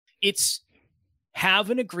It's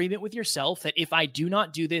have an agreement with yourself that if I do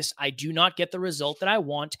not do this, I do not get the result that I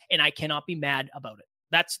want, and I cannot be mad about it.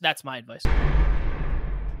 That's my advice.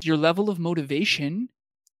 Your level of motivation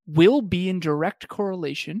will be in direct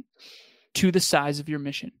correlation to the size of your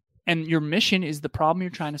mission. And your mission is the problem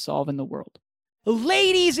you're trying to solve in the world.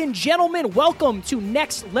 Ladies and gentlemen, welcome to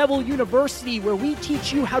Next Level University, where we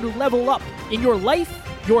teach you how to level up in your life,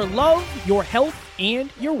 your love, your health,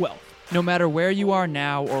 and your wealth. No matter where you are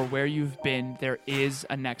now or where you've been, there is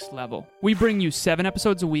a next level. We bring you 7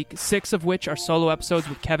 episodes a week, 6 of which are solo episodes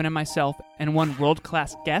with Kevin and myself, and 1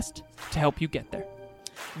 world-class guest to help you get there.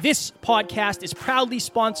 This podcast is proudly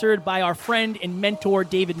sponsored by our friend and mentor,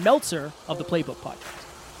 David Meltzer of the Playbook Podcast.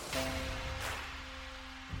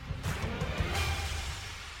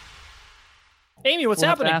 Amy, what's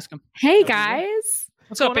happening? Ask him. Hey, guys.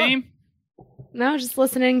 What's up, Amy? No, just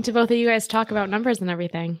listening to both of you guys talk about numbers and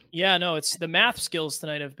everything. Yeah, no, it's the math skills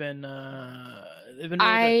tonight have been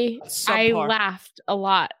I laughed a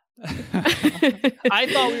lot. I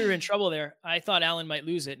thought we were in trouble there. I thought Alan might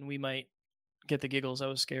lose it and we might get the giggles. I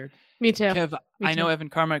was scared. Me too. Kev, I know Evan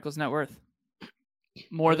Carmichael's net worth.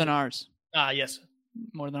 More than ours. Yes.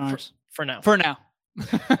 More than ours. For now. For now.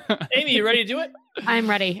 Amy, you ready to do it? I'm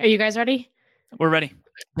ready. Are you guys ready? We're ready.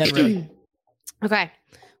 Okay.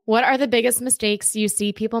 What are the biggest mistakes you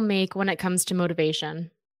see people make when it comes to motivation?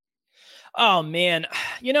 Oh, man.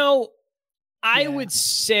 I would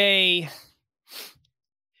say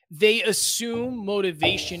they assume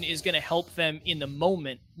motivation is going to help them in the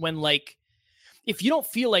moment when, if you don't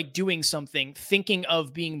feel like doing something, thinking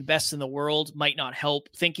of being the best in the world might not help.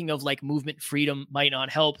 Thinking of movement freedom might not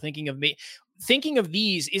help. Thinking of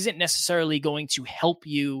these isn't necessarily going to help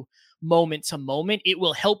you moment to moment. It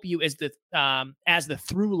will help you as the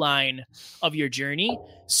through line of your journey.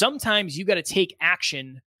 Sometimes you got to take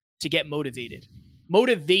action to get motivated.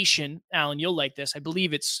 Motivation, Alan, you'll like this. I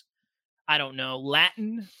believe it's,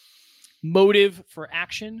 Latin motive for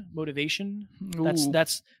action, motivation.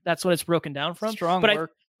 That's what it's broken down from. Strong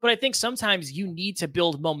work. But I think sometimes you need to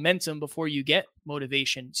build momentum before you get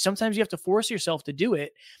motivation. Sometimes you have to force yourself to do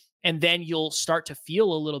it, and then you'll start to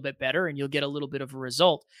feel a little bit better and you'll get a little bit of a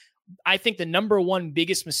result. I think the number one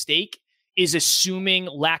biggest mistake is assuming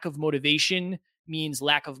lack of motivation means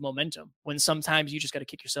lack of momentum, when sometimes you just got to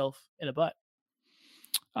kick yourself in the butt.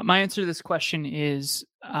 My answer to this question is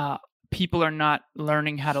people are not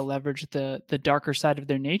learning how to leverage the darker side of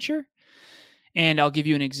their nature. And I'll give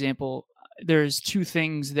you an example. There's 2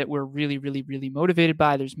 things that we're really, really, really motivated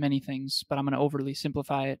by. There's many things, but I'm going to overly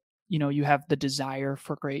simplify it. You have the desire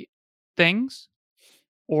for great things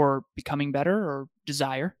or becoming better or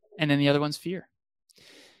desire. And then the other one's fear.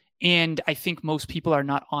 And I think most people are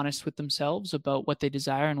not honest with themselves about what they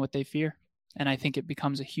desire and what they fear. And I think it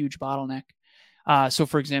becomes a huge bottleneck. So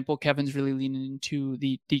for example, Kevin's really leaning into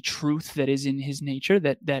the truth that is in his nature,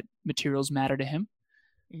 that materials matter to him.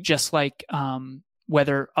 Mm-hmm. Just like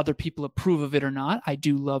whether other people approve of it or not, I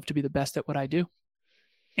do love to be the best at what I do.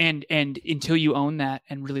 And until you own that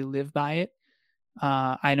and really live by it,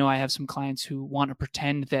 I know I have some clients who want to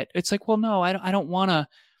pretend that it's well, no, I don't want to,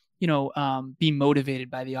 be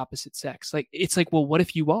motivated by the opposite sex. It's well, what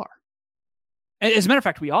if you are? As a matter of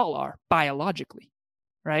fact, we all are biologically,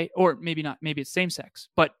 right? Or maybe not, maybe it's same sex,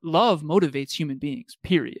 but love motivates human beings,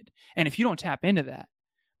 period. And if you don't tap into that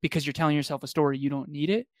because you're telling yourself a story, you don't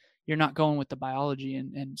need it, you're not going with the biology.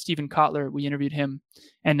 And Stephen Kotler, we interviewed him,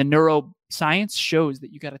 and the neuroscience shows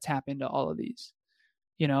that you got to tap into all of these.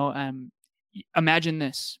 Imagine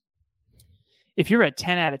this. If you're a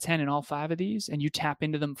 10 out of 10 in all 5 of these and you tap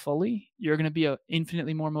into them fully, you're going to be an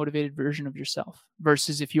infinitely more motivated version of yourself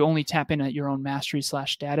versus if you only tap in at your own mastery /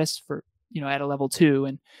 status for, at a level 2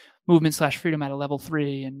 and movement / freedom at a level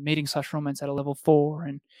 3 and mating / romance at a level 4.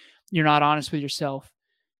 And you're not honest with yourself.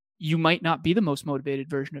 You might not be the most motivated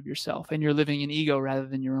version of yourself and you're living in ego rather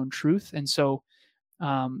than your own truth. And so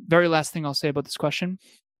very last thing I'll say about this question,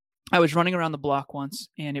 I was running around the block once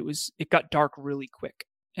and it got dark really quick.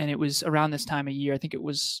 And it was around this time of year. I think it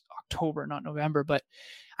was October, not November, but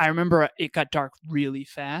I remember it got dark really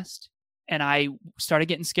fast and I started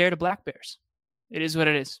getting scared of black bears. It is what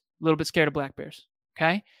it is. A little bit scared of black bears.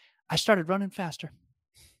 Okay. I started running faster.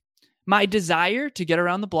 My desire to get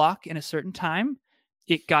around the block in a certain time,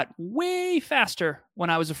 it got way faster when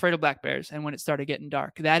I was afraid of black bears and when it started getting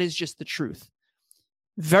dark. That is just the truth.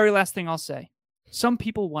 Very last thing I'll say. Some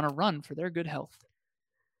people want to run for their good health.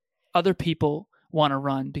 Other people want to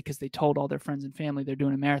run because they told all their friends and family they're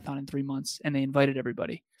doing a marathon in 3 months and they invited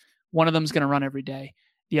everybody. One of them's going to run every day.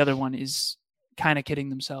 The other one is kind of kidding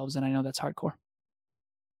themselves. And I know that's hardcore.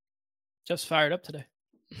 Just fired up today.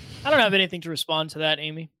 I don't have anything to respond to that,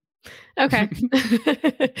 Amy. Okay.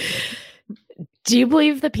 Do you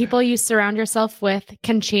believe the people you surround yourself with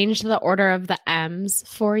can change the order of the M's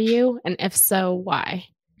for you? And if so, why?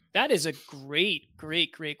 That is a great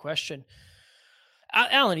question.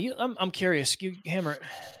 Alan, I'm curious. You hammer it.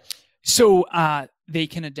 So they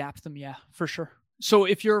can adapt them. Yeah, for sure. So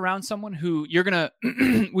if you're around someone who you're going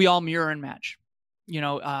to, we all mirror and match,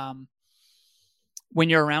 when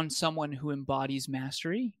you're around someone who embodies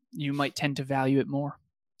mastery, you might tend to value it more.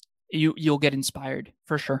 You'll get inspired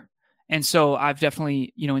for sure. And so I've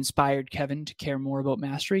definitely, inspired Kevin to care more about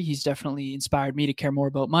mastery. He's definitely inspired me to care more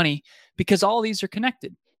about money, because all these are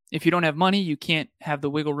connected. If you don't have money, you can't have the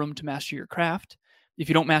wiggle room to master your craft. If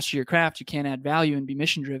you don't master your craft, you can't add value and be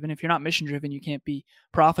mission driven. If you're not mission driven, you can't be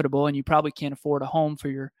profitable, and you probably can't afford a home for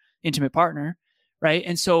your intimate partner, right?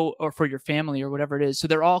 And so, or for your family or whatever it is. So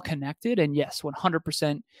they're all connected. And yes,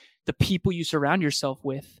 100%, the people you surround yourself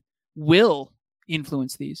with will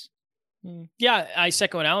influence these. Yeah, I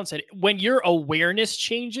second what Alan said. When your awareness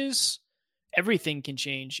changes, everything can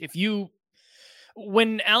change.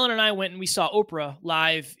 When Alan and I went and we saw Oprah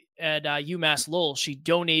live at UMass Lowell, she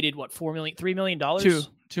donated $3 million?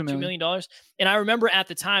 $2 million. And I remember at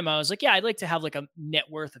the time, I was like, yeah, I'd like to have like a net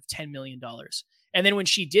worth of $10 million. And then when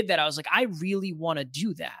she did that, I was like, I really want to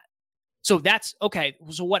do that. So that's okay.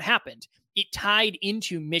 So what happened? It tied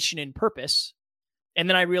into mission and purpose. And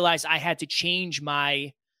then I realized I had to change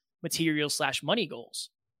my material/money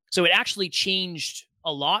goals. So it actually changed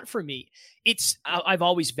a lot for me. I've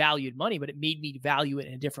always valued money, but it made me value it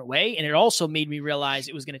in a different way. And it also made me realize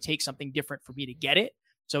it was going to take something different for me to get it.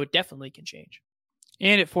 So it definitely can change.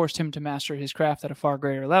 And it forced him to master his craft at a far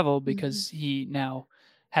greater level, because he now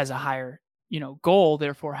has a higher, goal,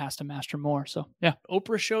 therefore has to master more. So yeah.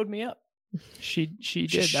 Oprah showed me up. She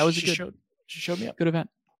did. That was she showed me up. Good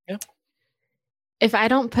event. Yeah. If I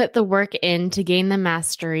don't put the work in to gain the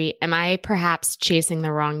mastery, am I perhaps chasing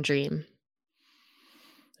the wrong dream?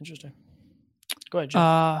 Interesting. Go ahead, Jim.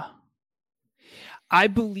 I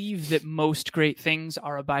believe that most great things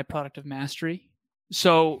are a byproduct of mastery.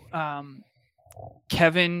 So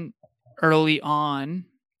Kevin, early on,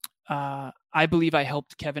 I believe I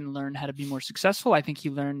helped Kevin learn how to be more successful. I think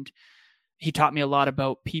he taught me a lot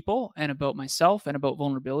about people and about myself and about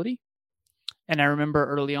vulnerability. And I remember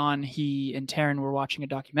early on, he and Taryn were watching a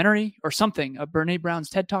documentary or something, a Brene Brown's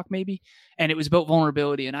TED Talk maybe, and it was about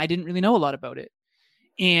vulnerability. And I didn't really know a lot about it.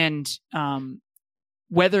 And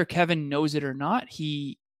whether Kevin knows it or not,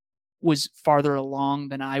 he was farther along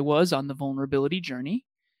than I was on the vulnerability journey.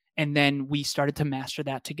 And then we started to master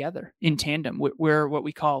that together in tandem. We're what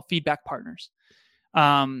we call feedback partners.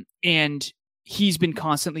 And he's been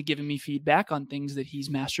constantly giving me feedback on things that he's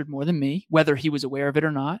mastered more than me, whether he was aware of it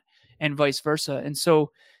or not, and vice versa. And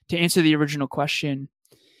so to answer the original question,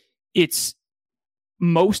 it's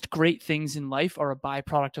most great things in life are a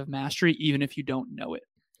byproduct of mastery, even if you don't know it.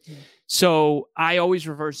 So I always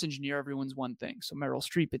reverse engineer everyone's one thing. So Meryl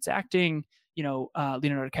Streep, it's acting,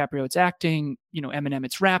 Leonardo DiCaprio, it's acting, Eminem,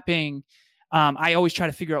 it's rapping. I always try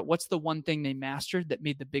to figure out what's the one thing they mastered that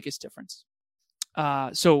made the biggest difference.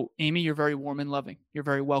 So Amy, you're very warm and loving. You're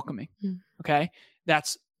very welcoming. Okay.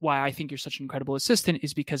 That's why I think you're such an incredible assistant,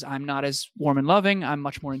 is because I'm not as warm and loving. I'm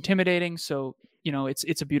much more intimidating. So,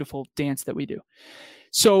 it's a beautiful dance that we do.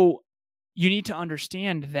 So you need to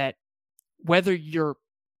understand that whether you're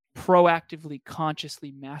proactively,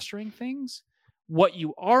 consciously mastering things, what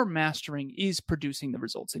you are mastering is producing the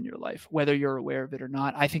results in your life, whether you're aware of it or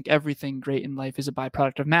not. I think everything great in life is a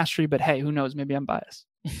byproduct of mastery, but hey, who knows? Maybe I'm biased.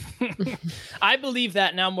 I believe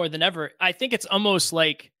that now more than ever. I think it's almost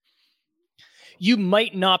like you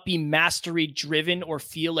might not be mastery driven or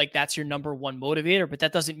feel like that's your number one motivator, but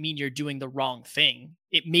that doesn't mean you're doing the wrong thing.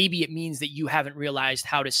 It means that you haven't realized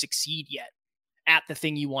how to succeed yet at the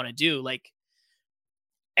thing you want to do. Like,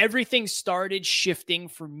 everything started shifting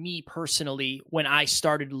for me personally when I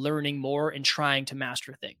started learning more and trying to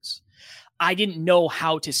master things. I didn't know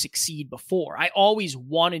how to succeed before. I always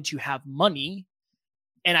wanted to have money,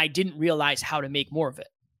 and I didn't realize how to make more of it.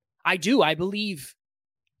 I believe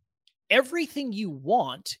everything you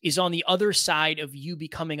want is on the other side of you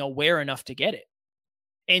becoming aware enough to get it.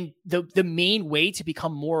 And the main way to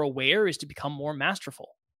become more aware is to become more masterful,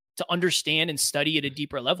 to understand and study at a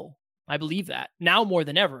deeper level. I believe that now more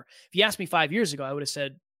than ever. If you asked me 5 years ago, I would have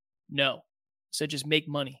said no. I said just make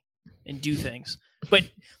money and do things. But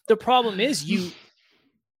the problem is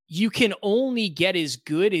you can only get as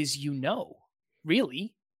good as you know,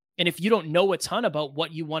 really. And if you don't know a ton about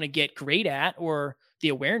what you want to get great at or the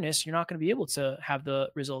awareness, you're not going to be able to have the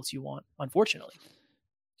results you want, unfortunately.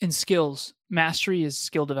 And skills, mastery is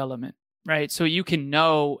skill development, right? So you can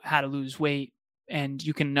know how to lose weight and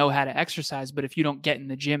you can know how to exercise, but if you don't get in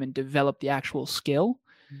the gym and develop the actual skill,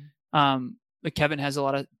 like Kevin has a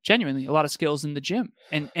lot of skills in the gym,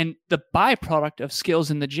 and the byproduct of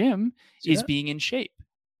skills in the gym is being in shape,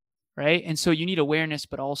 right? And so you need awareness,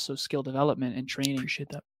 but also skill development and training. Appreciate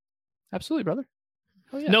that. Absolutely, brother.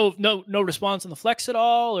 Oh, yeah. No response on the flex at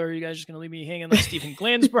all, or are you guys just going to leave me hanging like Stephen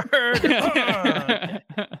Glansberg?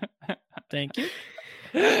 Thank you.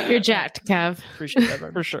 You're jacked, Kev. Appreciate that,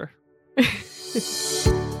 brother. For sure.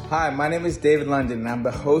 Hi, my name is David London, and I'm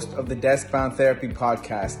the host of the Desk Bound Therapy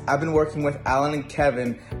podcast. I've been working with Alan and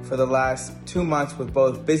Kevin for the last 2 months with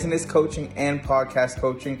both business coaching and podcast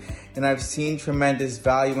coaching, and I've seen tremendous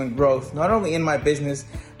value and growth, not only in my business,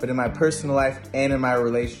 but in my personal life and in my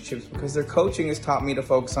relationships, because their coaching has taught me to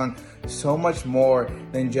focus on so much more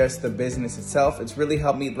than just the business itself. It's really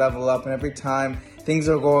helped me level up, and every time things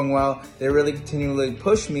are going well, they really continually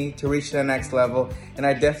push me to reach the next level, and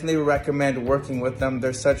I definitely recommend working with them.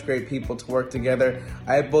 They're such great people to work together.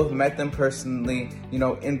 I have both met them personally,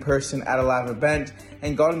 in person at a live event,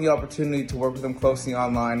 and gotten the opportunity to work with them closely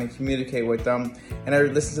online and communicate with them. And I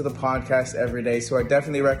listen to the podcast every day, so I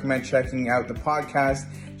definitely recommend checking out the podcast.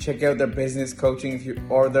 Check out their business coaching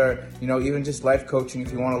or their, even just life coaching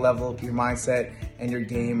if you want to level up your mindset and your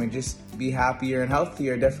game and just be happier and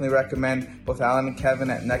healthier. Definitely recommend both Alan and Kevin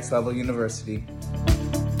at Next Level University.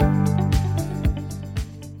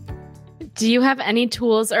 Do you have any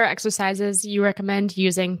tools or exercises you recommend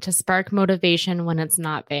using to spark motivation when it's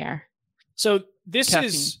not there? So this Caffeine.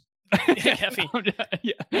 Is caffeine.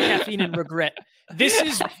 Caffeine and regret. This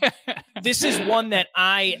is one that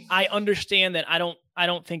I understand that I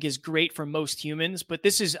don't think is great for most humans, but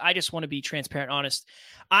I just want to be transparent, honest.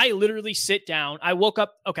 I literally sit down. I woke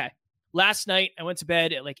up. Okay. Last night I went to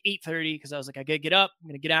bed at like 8:30 because I was like, I gotta get up. I'm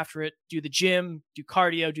going to get after it, do the gym, do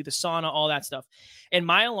cardio, do the sauna, all that stuff. And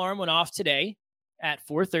my alarm went off today at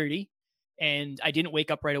 4:30 and I didn't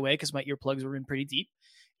wake up right away because my earplugs were in pretty deep.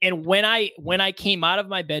 And when I came out of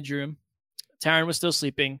my bedroom, Taryn was still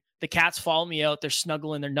sleeping. The cats followed me out. They're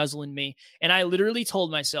snuggling, they're nuzzling me. And I literally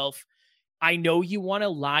told myself, I know you want to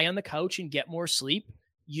lie on the couch and get more sleep.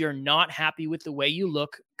 You're not happy with the way you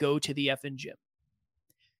look. Go to the effing gym.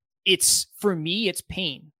 For me, it's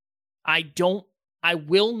pain. I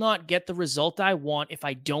will not get the result I want if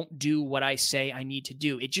I don't do what I say I need to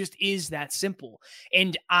do. It just is that simple.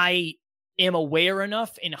 And I am aware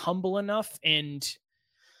enough and humble enough and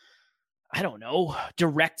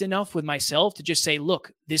direct enough with myself to just say,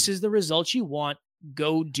 look, this is the result you want.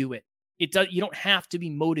 Go do it. You don't have to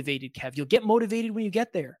be motivated, Kev. You'll get motivated when you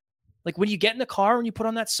get there. Like when you get in the car and you put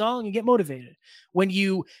on that song, you get motivated. When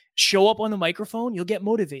you show up on the microphone, you'll get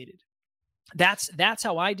motivated. That's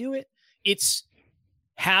how I do it. It's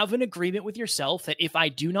have an agreement with yourself that if I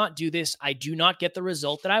do not do this, I do not get the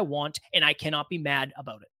result that I want, and I cannot be mad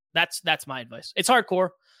about it. That's my advice. It's hardcore,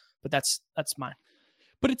 but that's mine.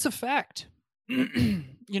 But it's a fact.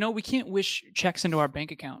 We can't wish checks into our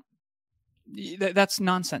bank account. That's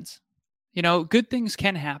nonsense. Good things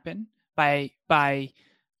can happen by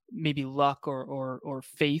maybe luck or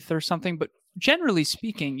faith or something, but generally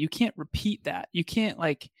speaking, you can't repeat that. You can't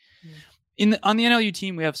on the NLU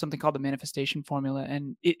team, we have something called the manifestation formula,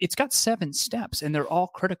 and it's got 7 steps, and they're all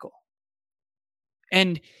critical.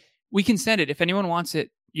 And we can send it. If anyone wants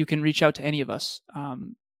it, you can reach out to any of us.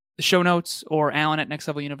 The show notes or Alan at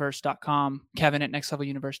nextleveluniverse.com, Kevin at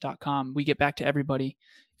nextleveluniverse.com. We get back to everybody,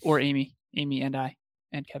 or Amy and I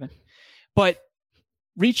and Kevin. But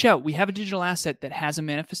reach out. We have a digital asset that has a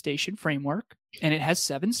manifestation framework and it has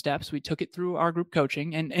 7 steps. We took it through our group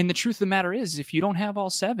coaching. And the truth of the matter is, if you don't have all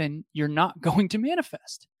 7, you're not going to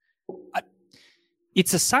manifest.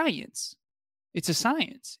 It's a science. It's a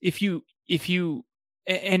science. If you,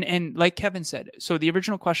 and like Kevin said, so the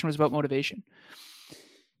original question was about motivation.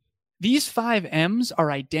 These 5 M's are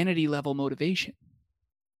identity level motivation.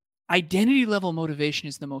 Identity level motivation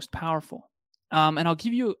is the most powerful. And I'll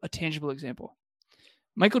give you a tangible example.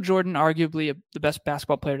 Michael Jordan, arguably the best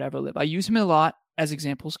basketball player to ever live. I use him a lot as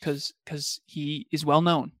examples because he is well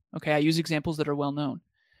known. Okay, I use examples that are well known.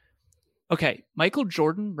 Okay, Michael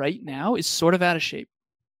Jordan right now is sort of out of shape.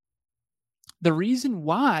 The reason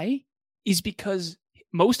why is because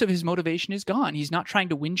most of his motivation is gone. He's not trying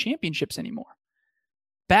to win championships anymore.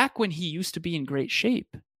 Back when he used to be in great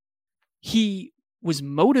shape, he was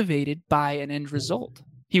motivated by an end result.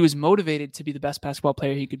 He was motivated to be the best basketball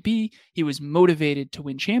player he could be. He was motivated to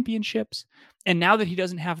win championships. And now that he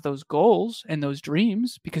doesn't have those goals and those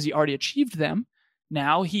dreams because he already achieved them,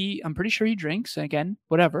 now I'm pretty sure he drinks, again,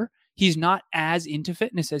 whatever. He's not as into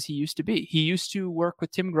fitness as he used to be. He used to work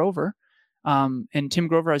with Tim Grover. And Tim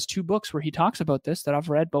Grover has 2 books where he talks about this that I've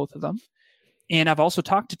read, both of them. And I've also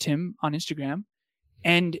talked to Tim on Instagram.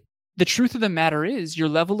 And the truth of the matter is your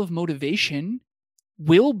level of motivation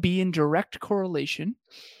will be in direct correlation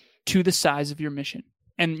to the size of your mission.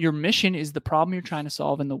 And your mission is the problem you're trying to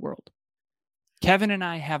solve in the world. Kevin and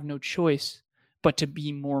I have no choice but to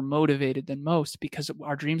be more motivated than most because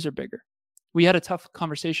our dreams are bigger. We had a tough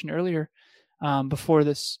conversation earlier before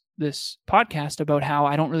this podcast about how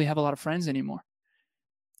I don't really have a lot of friends anymore.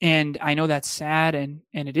 And I know that's sad, and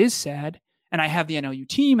it is sad. And I have the NLU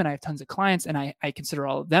team and I have tons of clients, and I consider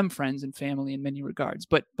all of them friends and family in many regards.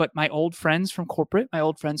 But my old friends from corporate, my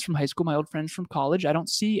old friends from high school, my old friends from college, I don't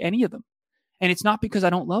see any of them. And it's not because I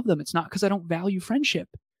don't love them. It's not because I don't value friendship.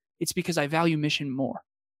 It's because I value mission more.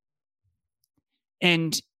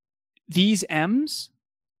 And these M's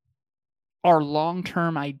are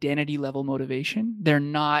long-term identity level motivation. They're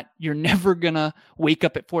not, you're never going to wake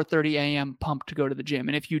up at 4:30 a.m. pumped to go to the gym.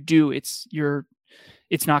 And if you do, it's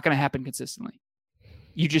not going to happen consistently.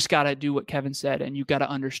 You just got to do what Kevin said, and you got to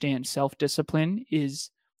understand self-discipline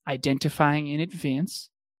is identifying in advance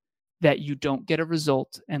that you don't get a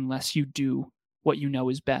result unless you do what you know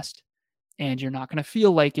is best. And you're not going to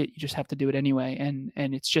feel like it. You just have to do it anyway. And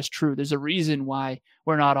it's just true. There's a reason why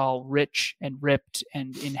we're not all rich and ripped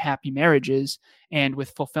and in happy marriages and with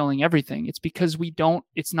fulfilling everything. It's because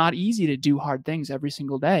it's not easy to do hard things every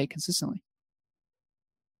single day consistently.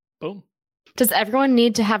 Boom. Does everyone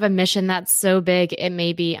need to have a mission that's so big it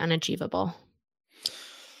may be unachievable?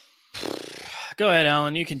 Go ahead,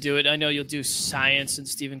 Alan. You can do it. I know you'll do science and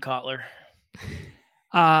Steven Kotler.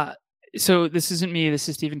 So this isn't me. This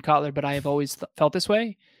is Steven Kotler, but I have always felt this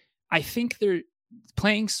way. I think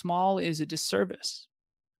playing small is a disservice.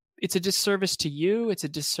 It's a disservice to you. It's a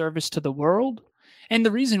disservice to the world. And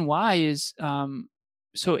the reason why is,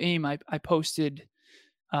 so AIM, I posted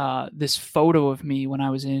this photo of me when I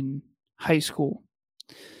was in high school.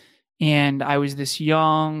 And I was this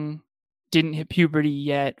young, didn't hit puberty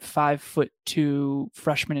yet, 5'2"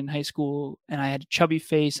 freshman in high school. And I had a chubby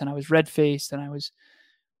face and I was red-faced and I was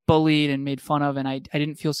bullied and made fun of, and I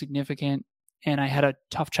didn't feel significant, and I had a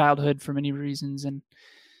tough childhood for many reasons. And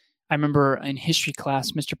I remember in history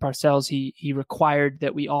class, Mr. Parcells, he required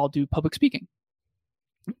that we all do public speaking.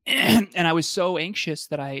 And I was so anxious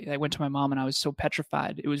that I went to my mom, and I was so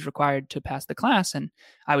petrified. It was required to pass the class, and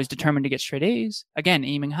I was determined to get straight A's, again,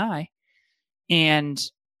 aiming high. And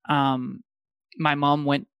my mom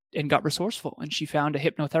went and got resourceful, and she found a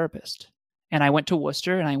hypnotherapist. And I went to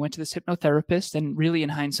Worcester and I went to this hypnotherapist, and really in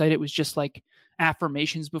hindsight, it was just like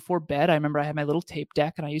affirmations before bed. I remember I had my little tape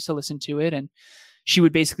deck and I used to listen to it, and she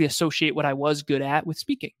would basically associate what I was good at with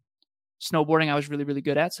speaking. Snowboarding, I was really, really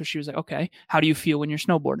good at. So she was like, okay, how do you feel when you're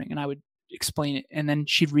snowboarding? And I would explain it. And then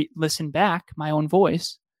she'd listen back my own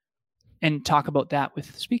voice and talk about that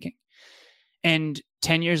with speaking. And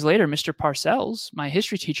 10 years later, Mr. Parcells, my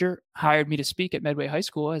history teacher, hired me to speak at Medway High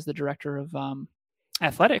School as the director of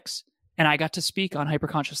athletics. And I got to speak on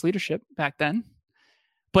hyperconscious leadership back then.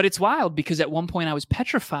 But it's wild because at one point I was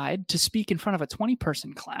petrified to speak in front of a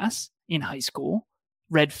 20-person class in high school,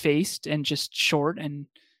 red-faced and just short and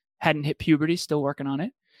hadn't hit puberty, still working on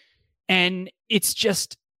it. And it's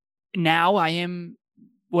just now I am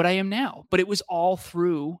what I am now. But it was all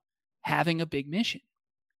through having a big mission.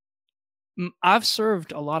 I've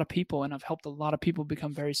served a lot of people and I've helped a lot of people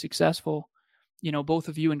become very successful, both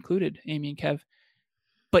of you included, Amy and Kev.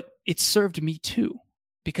 But it served me too,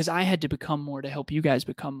 because I had to become more to help you guys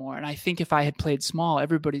become more. And I think if I had played small,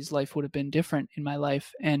 everybody's life would have been different in my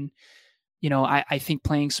life. And, I think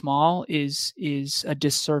playing small is a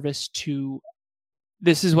disservice to,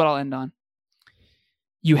 this is what I'll end on.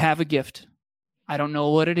 You have a gift. I don't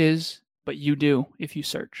know what it is, but you do if you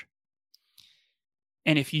search.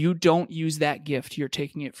 And if you don't use that gift, you're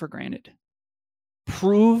taking it for granted.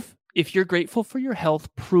 If you're grateful for your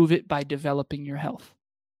health, prove it by developing your health.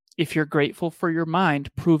 If you're grateful for your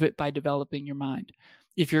mind, prove it by developing your mind.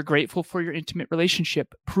 If you're grateful for your intimate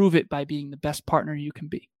relationship, prove it by being the best partner you can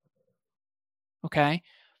be. Okay?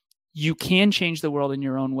 You can change the world in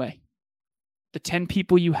your own way. The 10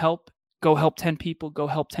 people you help, go help 10 people, go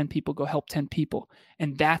help 10 people, go help 10 people.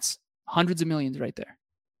 And that's hundreds of millions right there.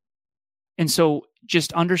 And so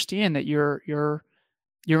just understand that you're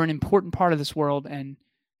an important part of this world, and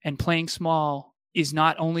playing small is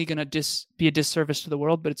not only going to be a disservice to the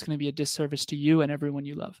world, but it's going to be a disservice to you and everyone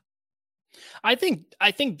you love. I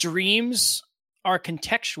think dreams are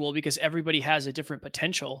contextual because everybody has a different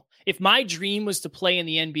potential. If my dream was to play in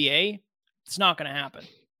the NBA, it's not going to happen.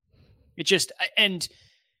 And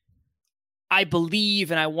I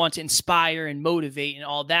believe and I want to inspire and motivate and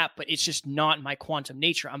all that, but it's just not my quantum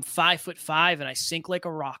nature. I'm 5'5" and I sink like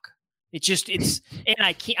a rock. And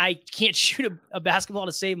I can't shoot a basketball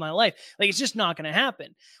to save my life. Like, it's just not going to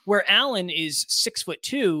happen. Where Allen is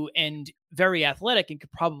 6'2" and very athletic and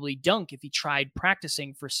could probably dunk if he tried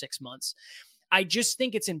practicing for 6 months. I just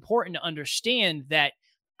think it's important to understand that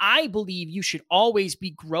I believe you should always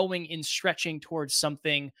be growing and stretching towards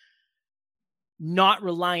something not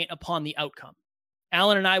reliant upon the outcome.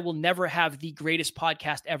 Allen and I will never have the greatest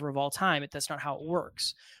podcast ever of all time. That's not how it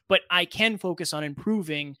works. But I can focus on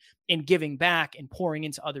improving and giving back and pouring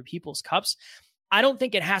into other people's cups. I don't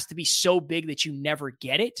think it has to be so big that you never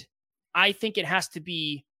get it. I think it has to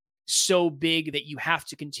be so big that you have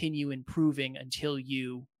to continue improving until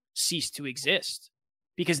you cease to exist,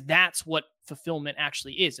 because that's what fulfillment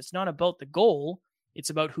actually is. It's not about the goal. It's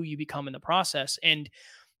about who you become in the process. And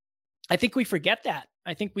I think we forget that.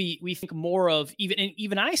 I think we think more of,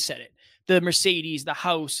 even I said it, the Mercedes, the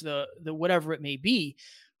house, the whatever it may be.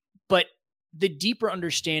 But the deeper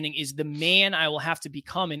understanding is the man I will have to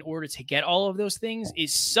become in order to get all of those things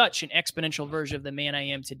is such an exponential version of the man I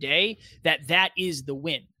am today that is the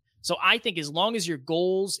win. So I think as long as your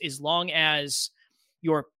goals, as long as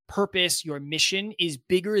your purpose, your mission is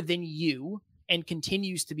bigger than you and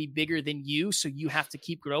continues to be bigger than you, so you have to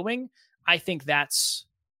keep growing, I think that's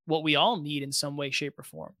what we all need in some way, shape, or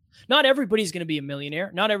form. Not everybody's going to be a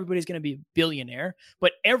millionaire. Not everybody's going to be a billionaire,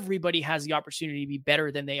 but everybody has the opportunity to be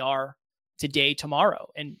better than they are today, tomorrow.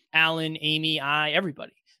 And Allen, Amy,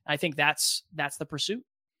 everybody. I think that's the pursuit.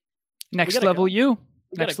 Next level you.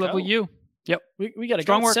 Next level you. Yep. We got to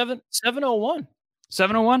go. 7:01.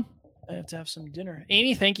 7:01. I have to have some dinner.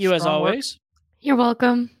 Amy, thank you as always. You're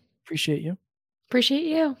welcome. Appreciate you. Appreciate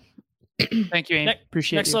you. Thank you, Amy.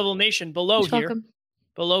 Appreciate Next you. Level Nation, below here. Welcome.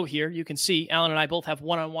 Below here, you can see Allen and I both have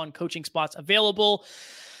one-on-one coaching spots available.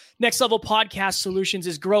 Next Level Podcast Solutions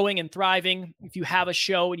is growing and thriving. If you have a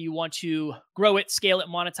show and you want to grow it, scale it,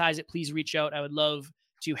 monetize it, please reach out. I would love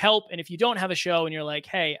to help. And if you don't have a show and you're like,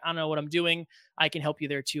 hey, I don't know what I'm doing, I can help you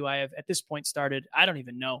there too. I have at this point started, I don't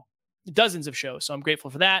even know, dozens of shows. So I'm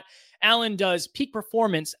grateful for that. Allen does peak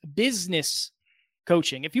performance business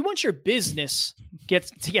coaching. If you want your business get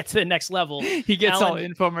to the next level, he gets all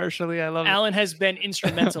infomercially. I love it. Allen has been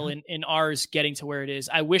instrumental in ours getting to where it is.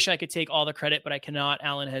 I wish I could take all the credit, but I cannot.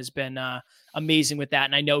 Allen has been amazing with that,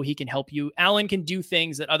 and I know he can help you. Allen can do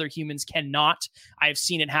things that other humans cannot. I've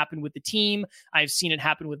seen it happen with the team. I've seen it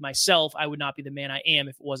happen with myself. I would not be the man I am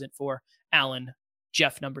if it wasn't for Allen,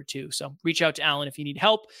 Jeff number 2. So reach out to Allen if you need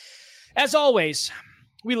help. As always,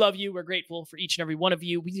 we love you. We're grateful for each and every one of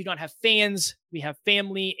you. We do not have fans. We have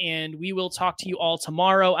family, and we will talk to you all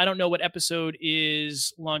tomorrow. I don't know what episode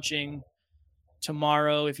is launching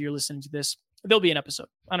tomorrow. If you're listening to this, there'll be an episode.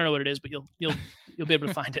 I don't know what it is, but you'll be able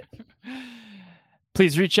to find it.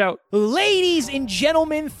 Please reach out. Ladies and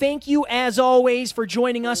gentlemen, thank you as always for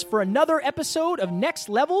joining us for another episode of Next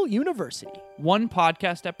Level University. One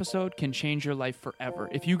podcast episode can change your life forever.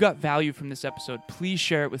 If you got value from this episode, please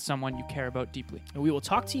share it with someone you care about deeply. And we will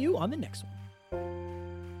talk to you on the next one.